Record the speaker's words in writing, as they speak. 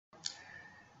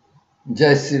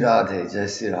Jai Sri Radhe, Jai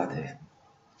Sri Radhe.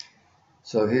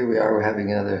 So here we are, we're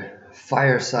having another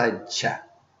fireside chat.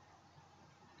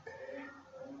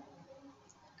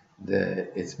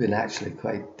 It's been actually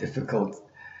quite difficult.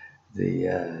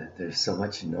 There's so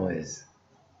much noise.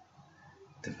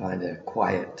 To find a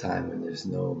quiet time when there's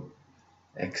no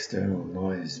external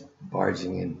noise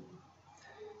barging in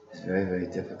is very, very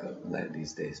difficult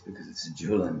these days because it's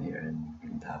Julan here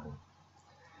in Tabo.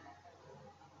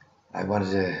 I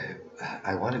want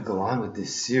to go on with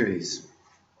this series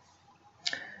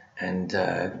and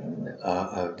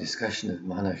a discussion of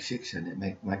Manah Shiksha, and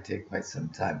it might take quite some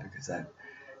time because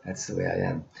that's the way I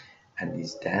am. And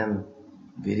these damn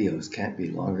videos can't be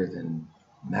longer than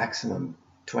maximum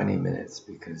 20 minutes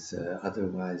because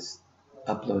otherwise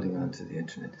uploading onto the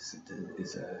internet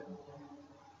is a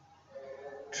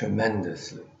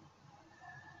tremendously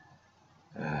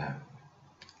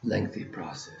lengthy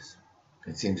process.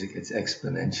 It seems it gets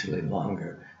exponentially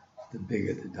longer the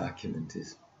bigger the document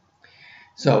is.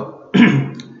 So, in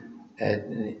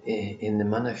the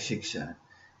Manah Shiksha,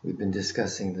 we've been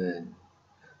discussing the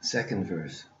second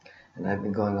verse, and I've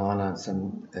been going on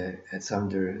some at some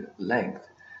length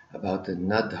about the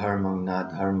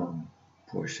nadharmam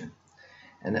portion,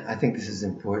 and I think this is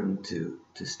important to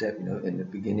step. In the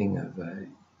beginning of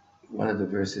one of the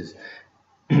verses,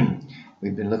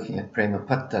 we've been looking at Prema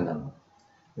Pattanam,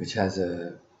 which has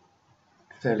a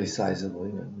fairly sizable,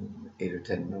 8 or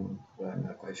 10, well, I'm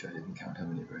not quite sure, I didn't count how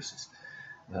many verses,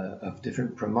 of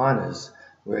different pramanas,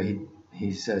 where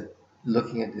he's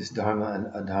looking at this dharma and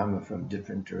adharma from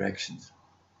different directions.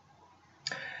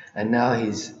 And now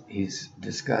he's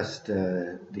discussed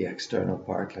the external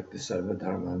part, like the sarva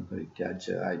dharma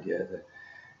parityaja idea, that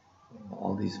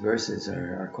all these verses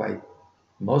are quite,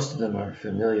 most of them are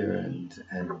familiar and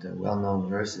well-known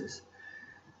verses.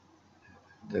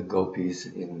 The gopis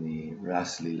in the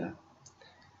Ras Lila.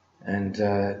 And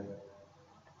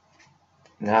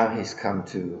now he's come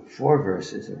to 4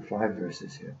 verses or 5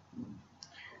 verses here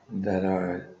that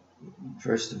are,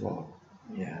 first of all,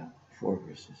 4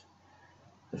 verses.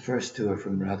 The first 2 are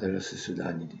from Radha Rasa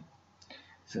Sudha Nidhi.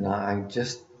 So now I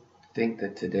just think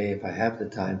that today, if I have the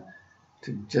time,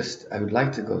 I would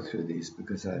like to go through these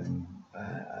because I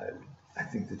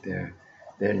think that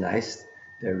they're nice,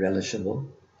 they're relishable,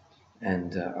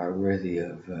 and are worthy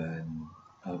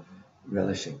of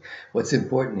relishing. What's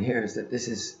important here is that this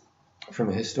is, from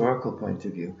a historical point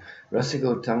of view,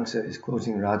 Rasigo Tangsa is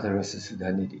quoting Radha Rasa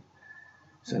Sudha Nidhi.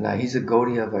 So now he's a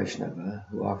Gaudiya Vaishnava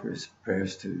who offers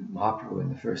prayers to Mahaprabhu in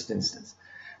the first instance.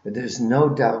 But there's no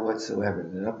doubt whatsoever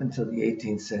that up until the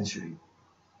 18th century,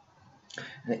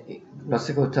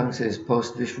 Rasigo Tangsa is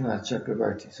post Vishwanath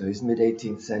Chakravarti, so he's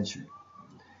mid-18th century.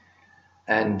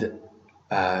 And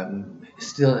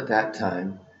still at that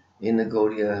time, in the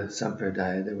Gaudiya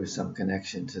Sampradaya, there was some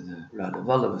connection to the Radha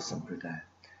Vallabha Sampradaya.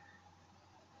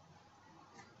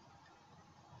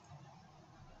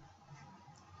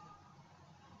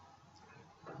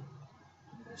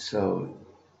 So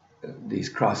these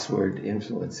crossword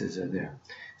influences are there.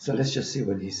 So let's just see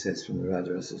what he says from the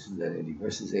Radha Rasa Sudha Nidhi,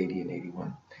 verses 80 and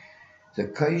 81. The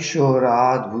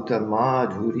Kaishorad Bhuta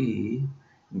Madhuri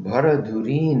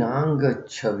Bharadhuri Nanga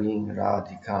Chaving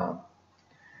Radhikam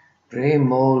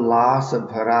Premo Lasa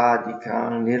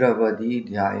Bharadikam Niravadi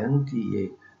Dhyayanti Ye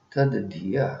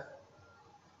Tadadhiya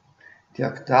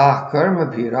Tyaktah Karma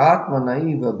Bhiratma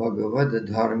Naiva Bhagavad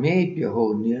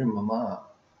Dharmepyaho Nirmama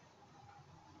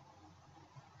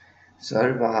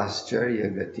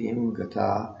Sarvascharya Gatim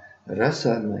Gata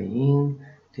Rasa Mayin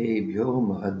Tebhyo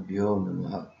Mahadbyo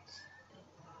Namaha.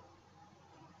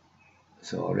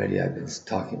 So already I've been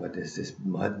talking about this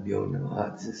Mahadbyo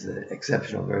Namaha. This is an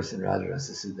exceptional verse in Radha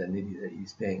Rasa Sudha Nidhi that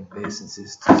he's paying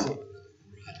obeisances to Radha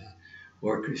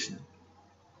or Krishna.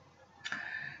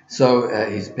 So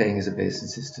he's paying his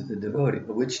obeisances to the devotee.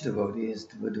 But which devotee? Is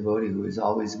the devotee who is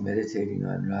always meditating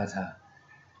on Radha.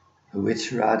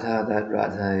 Which Radha? That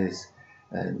Radha is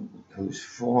whose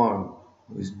form,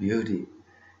 whose beauty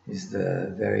is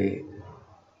the very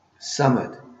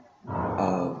summit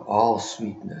of all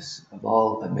sweetness, of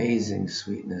all amazing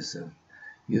sweetness of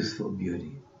youthful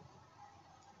beauty.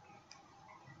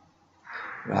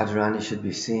 Radharani should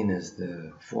be seen as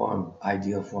the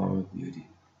ideal form of beauty,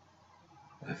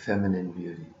 a feminine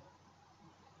beauty.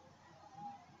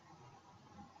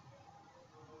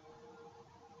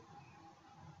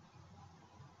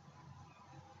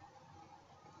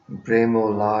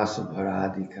 Premo Lasa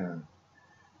Bharadikam,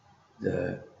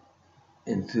 the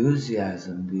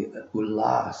enthusiasm, the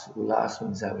ulas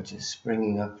means that which is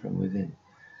springing up from within.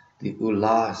 The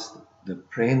ulas, the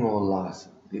premo lasa,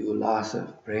 the ulas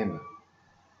of prema,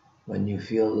 when you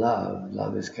feel love,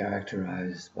 love is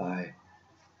characterized by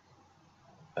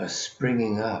a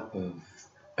springing up of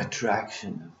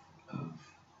attraction, of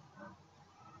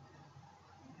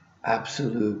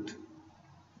absolute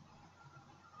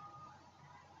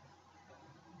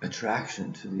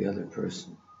attraction to the other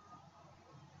person.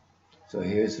 So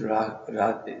here's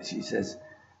she says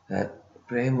that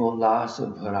Prema Rasa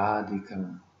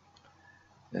Bharadikam,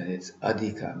 that it's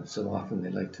adhika. So often they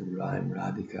like to rhyme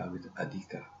radhika with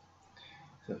adhika.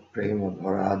 So Prema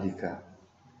Bharadika,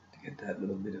 to get that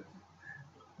little bit of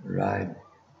rhyme.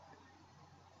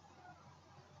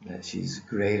 That she's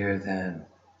greater than,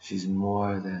 she's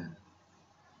more than,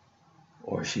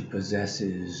 or she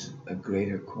possesses a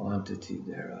greater quantity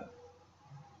thereof.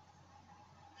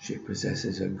 She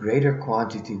possesses a greater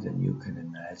quantity than you can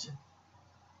imagine.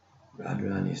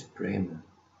 Radharani is Prema.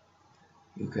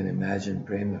 You can imagine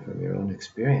Prema from your own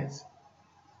experience.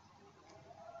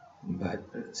 But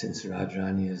since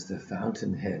Radharani is the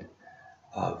fountainhead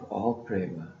of all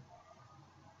Prema,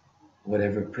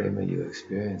 whatever Prema you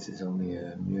experience is only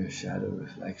a mere shadow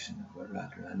reflection of what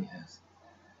Radharani has.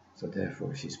 So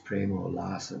therefore she's Prema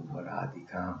Rasa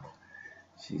Bharadikam.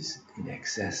 She's in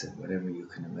excess of whatever you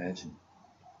can imagine.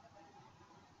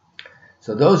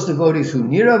 So those devotees who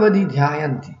niravadi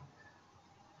dhyayanti,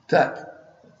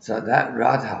 so that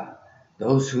Radha,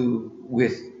 those who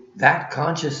with that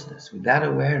consciousness, with that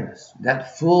awareness,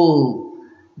 that full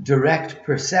direct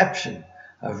perception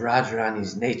of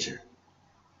Radharani's nature.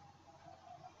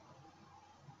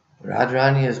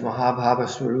 Radharani is Mahabhava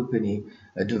Swarupini,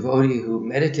 a devotee who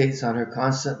meditates on her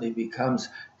constantly becomes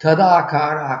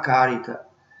tadakara akarita.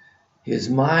 His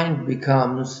mind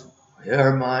becomes,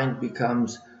 her mind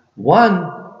becomes one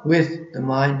with the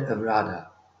mind of Radha.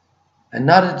 And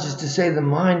not just to say the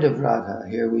mind of Radha,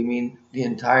 here we mean the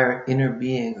entire inner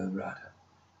being of Radha.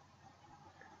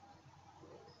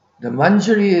 The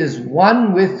Manjari is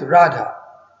one with Radha,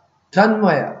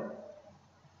 Tanmaya.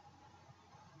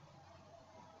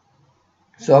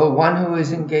 So one who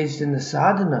is engaged in the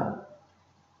sadhana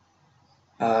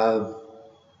of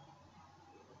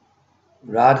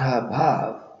Radha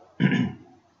Bhav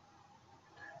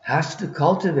has to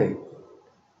cultivate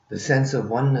the sense of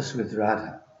oneness with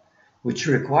Radha, which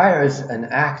requires an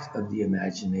act of the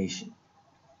imagination.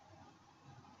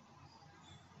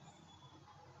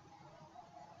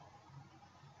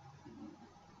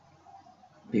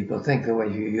 People think that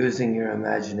when you're using your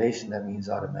imagination, that means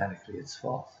automatically it's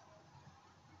false.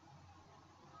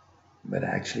 But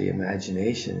actually,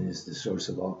 imagination is the source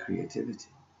of all creativity.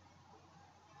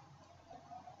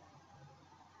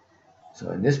 So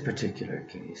in this particular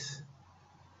case,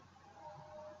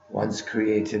 one's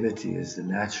creativity is the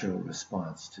natural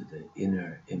response to the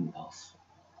inner impulse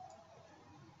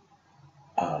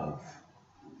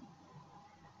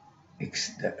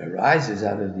that arises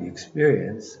out of the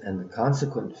experience and the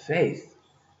consequent faith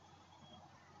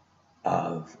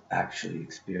of actually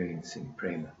experiencing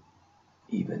prema,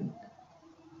 even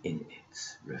in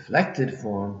its reflected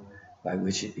form, by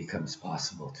which it becomes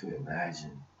possible to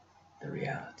imagine the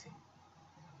reality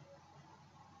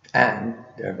and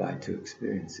thereby to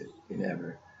experience it in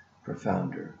ever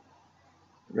profounder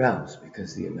realms,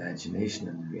 because the imagination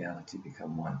and the reality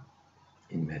become one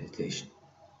in meditation.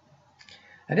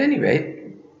 At any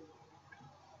rate,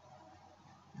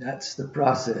 that's the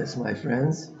process, my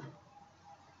friends.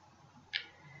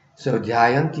 So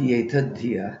dhyayanti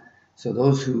etadhiya, so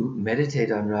those who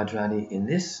meditate on Radharani in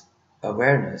this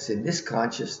awareness, in this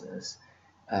consciousness,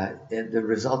 the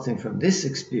resulting from this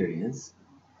experience,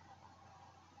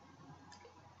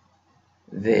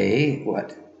 they,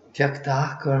 what?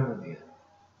 Tyaktah karmavya.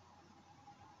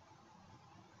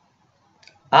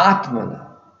 Atmana.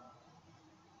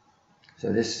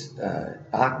 So this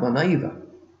Atmanaiva.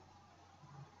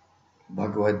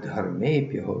 Bhagavad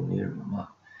dharmepyaho nirmama.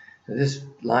 So this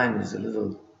line is a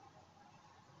little,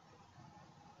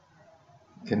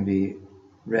 can be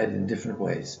read in different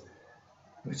ways,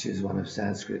 which is one of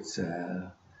Sanskrit's,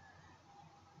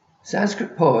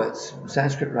 Sanskrit poets,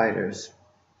 Sanskrit writers.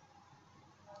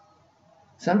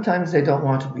 Sometimes they don't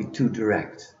want to be too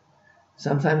direct.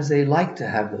 Sometimes they like to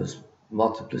have those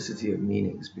multiplicity of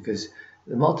meanings, because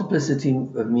the multiplicity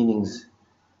of meanings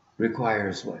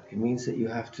requires what? It means that you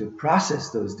have to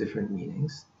process those different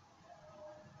meanings.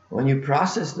 When you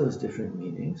process those different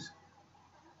meanings,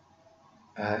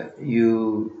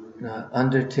 you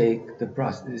undertake the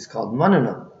process. It's called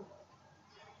mananam.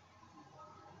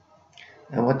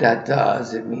 And what that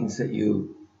does, it means that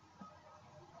you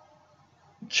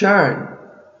churn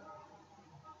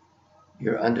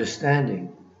your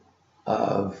understanding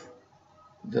of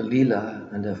the lila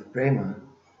and of prema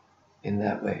in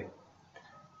that way.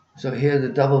 So here the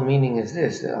double meaning is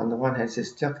this. On the one hand it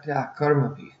says Tyakta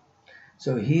karmapi.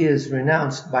 So he is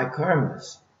renounced by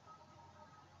karmas.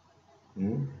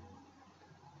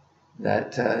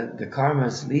 That the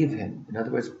karmas leave him. In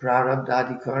other words,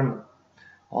 prarabdhadi karma.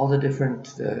 All the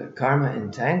different karma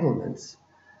entanglements,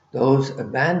 those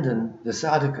abandon the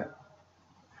sadhaka.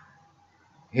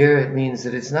 Here it means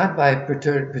that it's not by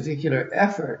particular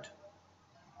effort,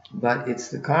 but it's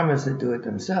the karmas that do it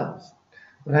themselves.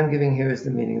 What I'm giving here is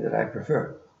the meaning that I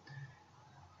prefer.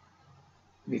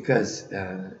 Because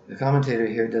the commentator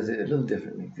here does it a little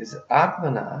differently. Because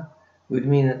atmana would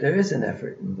mean that there is an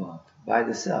effort involved by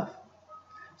the self.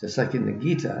 Just like in the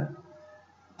Gita,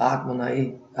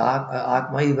 atmaiva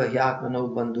hyatmano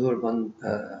bandhur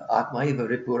atmaiva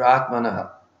ripur atmanaha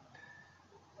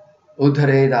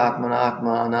udhared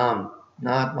atmanatmanam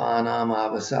natmanam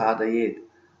avasadayet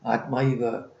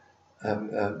atmaiva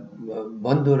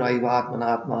bandhuraiva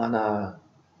atmanatmana,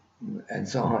 and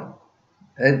so on.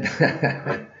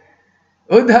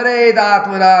 Udhared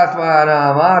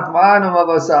atmanatmanam atmanam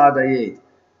avasadayet.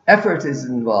 Effort is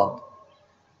involved.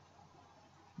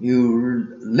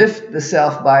 You lift the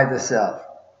self by the self.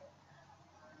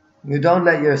 You don't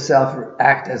let yourself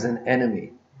act as an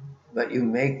enemy, but you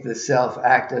make the self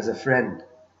act as a friend.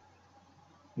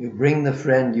 You bring the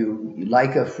friend, you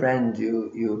like a friend,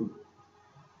 you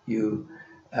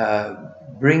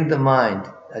bring the mind,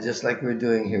 just like we're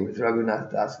doing here with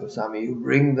Raghunath Das Goswami. You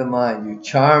bring the mind, you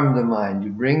charm the mind,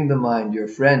 you bring the mind, your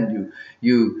friend,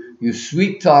 you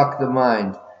sweet talk the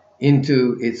mind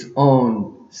into its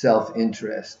own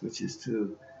self-interest, which is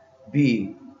to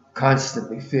be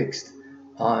constantly fixed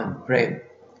on Prema,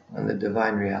 on the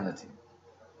divine reality.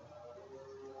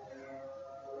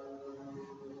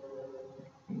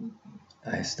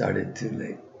 I started too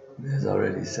late. There's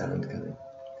already sound coming.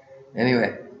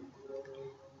 Anyway,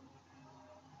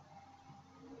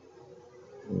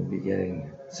 we'll be getting...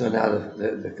 So now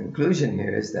the conclusion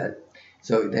here is that...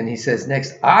 So then he says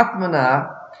next,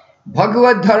 Atmana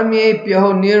Bhagavad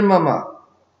Dharmyepyaho Nirmama.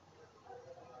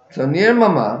 So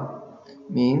nirmama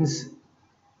means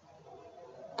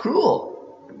cruel.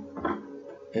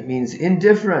 It means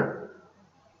indifferent.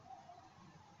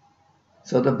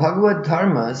 So the Bhagavad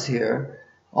Dharmas here,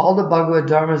 all the Bhagavad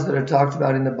Dharmas that are talked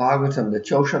about in the Bhagavatam, the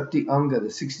Choshapti Anga,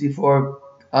 the 64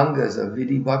 Angas of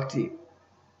Vidhi Bhakti,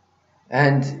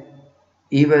 and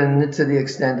even to the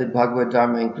extent that Bhagavad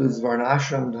Dharma includes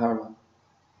Varnashram Dharma.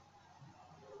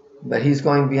 But he's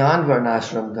going beyond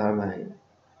Varnashram Dharma here.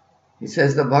 He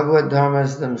says the Bhagavad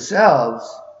Dharmas themselves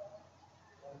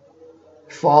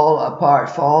fall apart,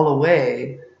 fall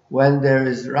away when there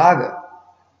is raga.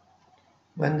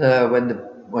 When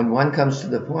one comes to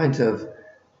the point of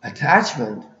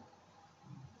attachment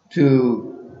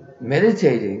to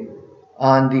meditating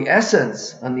on the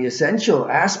essence, on the essential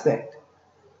aspect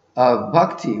of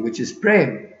bhakti, which is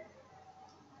prema.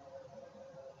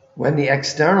 When the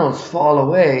externals fall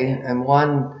away and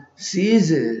one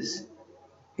seizes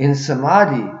in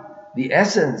samadhi the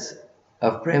essence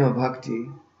of prema bhakti,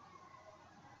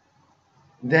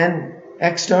 then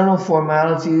external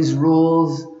formalities,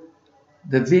 rules,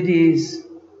 the vidhis,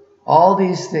 all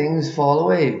these things fall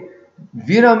away.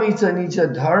 Viramita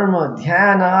nija dharma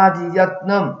dhyanadi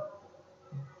yatnam.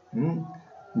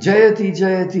 Jayati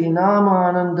jayati nama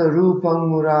ananda rupang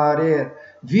murare.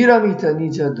 Viramita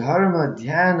nija dharma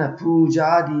dhyana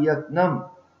pujadi yatnam.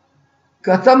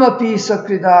 Katamapi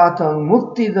sakridatang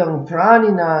muktidang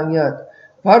praninang yat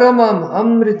paramam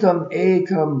amritam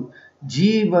ekam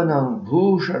jivanam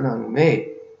bhushanam me.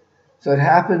 So it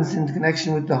happens in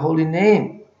connection with the holy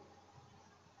name.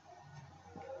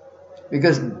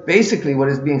 Because basically what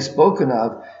is being spoken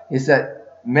of is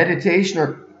that meditation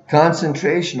or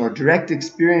concentration or direct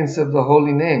experience of the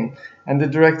holy name and the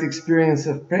direct experience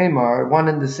of prema are one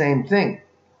and the same thing.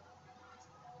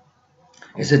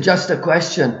 It's just a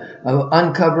question of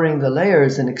uncovering the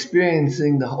layers and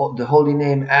experiencing the holy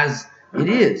name as it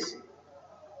is,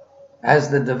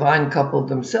 as the divine couple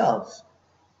themselves,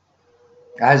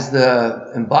 as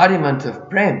the embodiment of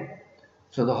prema.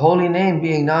 So the holy name,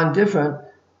 being non-different,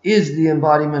 is the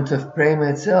embodiment of prema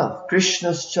itself.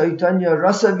 Krishna's Chaitanya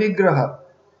Rasa Vigraha.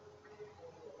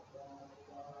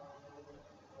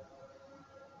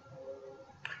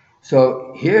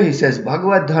 So here he says,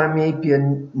 Bhagavad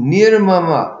Dharmepya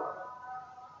Nirmama.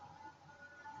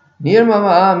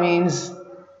 Nirmama means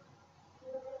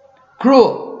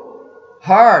cruel,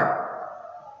 hard.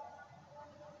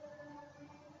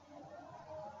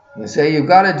 You say, you've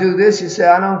got to do this. You say,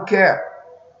 I don't care.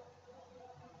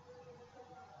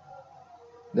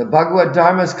 The Bhagavad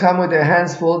Dharmas come with their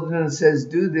hands folded and says,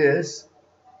 do this,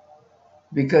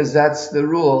 because that's the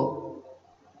rule.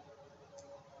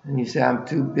 And you say, I'm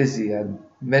too busy, I'm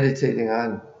meditating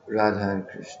on Radha and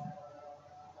Krishna.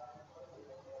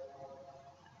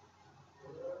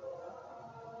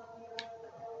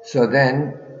 So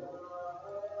then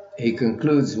he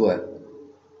concludes what?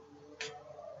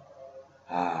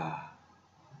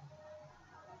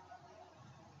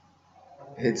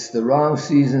 It's the wrong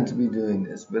season to be doing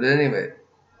this. But anyway,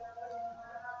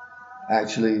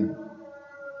 actually,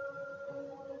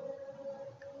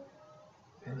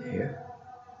 can you hear?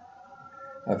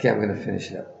 Okay, I'm going to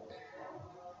finish it up.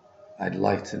 I'd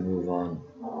like to move on.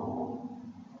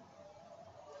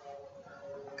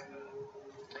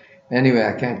 Anyway,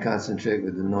 I can't concentrate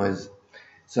with the noise.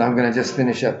 So I'm going to just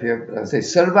finish up here. I'll say,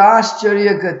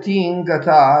 Sarvascharya gatin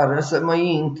gata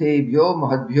rasamayin tebhyo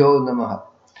mahadbhyo namaha.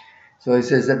 So he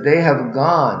says that they have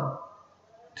gone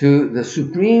to the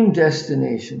supreme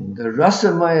destination, the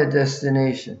Rasamaya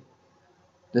destination,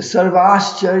 the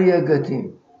Sarvascharya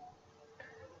gatim.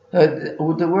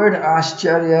 The word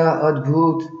Ascharya,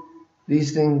 Adbhut,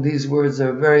 these words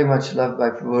are very much loved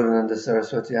by Prabodhananda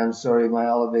Saraswati. I'm sorry, my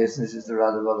all obeisance is the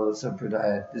Radha Vallabha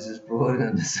Sampradaya. This is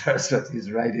Prabodhananda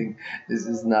Saraswati's writing. This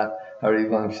is not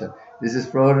Harivangsha. This is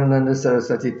Prabodhananda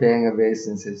Saraswati paying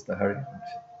obeisances to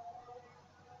Harivangsha,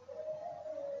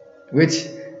 which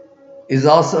is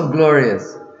also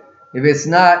glorious. If it's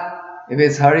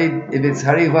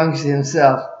Harivangsha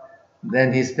himself,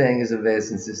 then he's paying his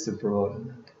obeisances to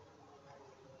Prabodhananda.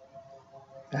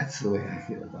 That's the way I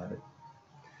feel about it.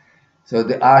 So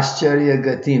the Ascharya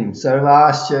Gatim,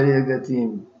 Sarva Ascharya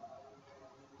Gatim,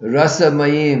 Rasa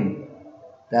Mayim,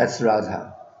 that's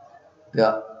Radha.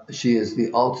 She is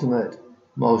the ultimate,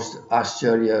 most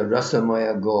Ascharya,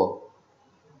 Rasamaya go.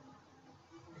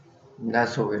 And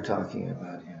that's what we're talking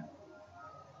about here.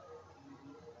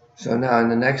 So now in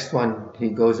the next one, he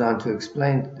goes on to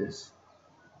explain this.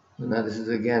 So now this is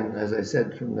again, as I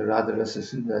said, from the Radha Rasa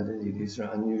Sudha Nidhi. These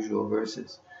are unusual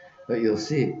verses. But you'll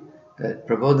see that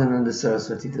Prabodhananda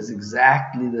Saraswati does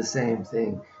exactly the same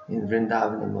thing in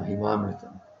Vrindavana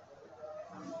Mahimamritam.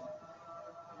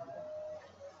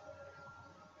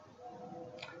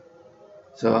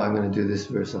 So I'm going to do this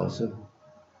verse also,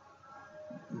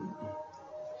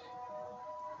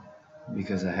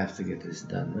 because I have to get this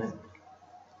done, right?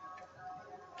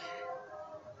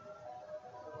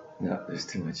 No, there's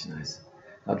too much noise.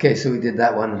 Okay, so we did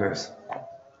that one verse.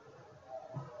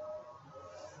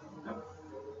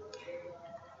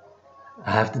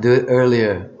 I have to do it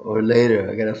earlier or later.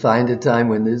 I gotta find a time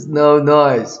when there's no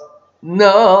noise.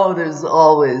 No, there's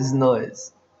always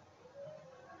noise.